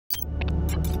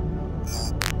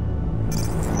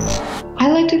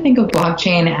like to think of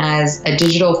blockchain as a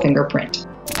digital fingerprint.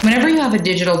 Whenever you have a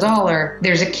digital dollar,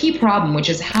 there's a key problem, which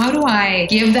is how do I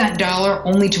give that dollar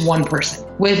only to one person?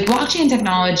 With blockchain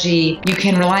technology, you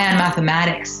can rely on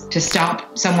mathematics to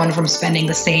stop someone from spending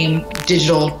the same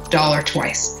digital dollar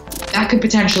twice. That could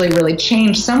potentially really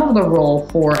change some of the role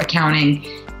for accounting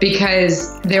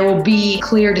because there will be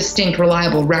clear, distinct,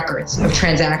 reliable records of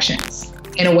transactions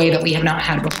in a way that we have not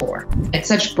had before. It's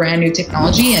such brand new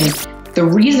technology, and the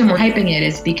reason we're hyping it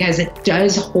is because it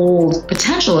does hold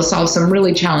potential to solve some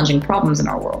really challenging problems in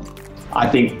our world. I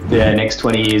think the next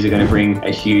 20 years are going to bring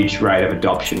a huge rate of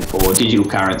adoption for digital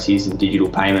currencies and digital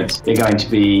payments. They're going to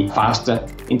be faster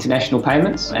international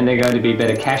payments, and they're going to be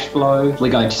better cash flow.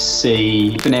 We're going to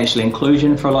see financial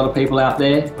inclusion for a lot of people out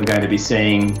there. We're going to be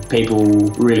seeing people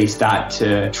really start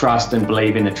to trust and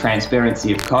believe in the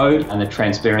transparency of code and the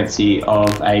transparency of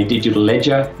a digital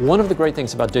ledger. One of the great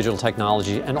things about digital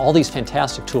technology and all these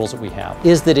fantastic tools that we have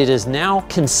is that it is now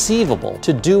conceivable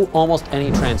to do almost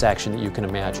any transaction that you can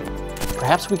imagine.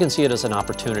 Perhaps we can see it as an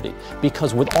opportunity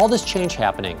because with all this change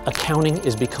happening, accounting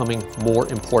is becoming more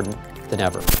important than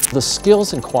ever. The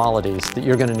skills and qualities that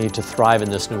you're going to need to thrive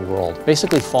in this new world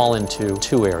basically fall into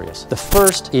two areas. The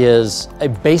first is a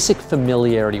basic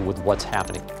familiarity with what's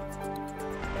happening.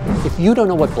 If you don't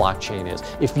know what blockchain is,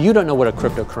 if you don't know what a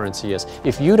cryptocurrency is,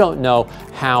 if you don't know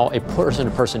how a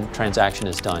person-to-person transaction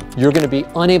is done, you're going to be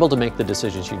unable to make the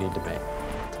decisions you need to make.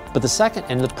 But the second,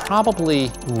 and the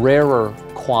probably rarer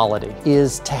quality,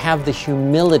 is to have the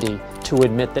humility to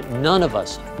admit that none of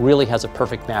us really has a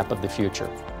perfect map of the future.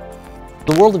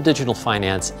 The world of digital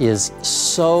finance is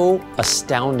so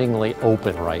astoundingly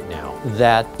open right now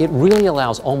that it really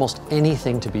allows almost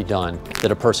anything to be done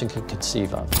that a person can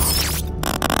conceive of.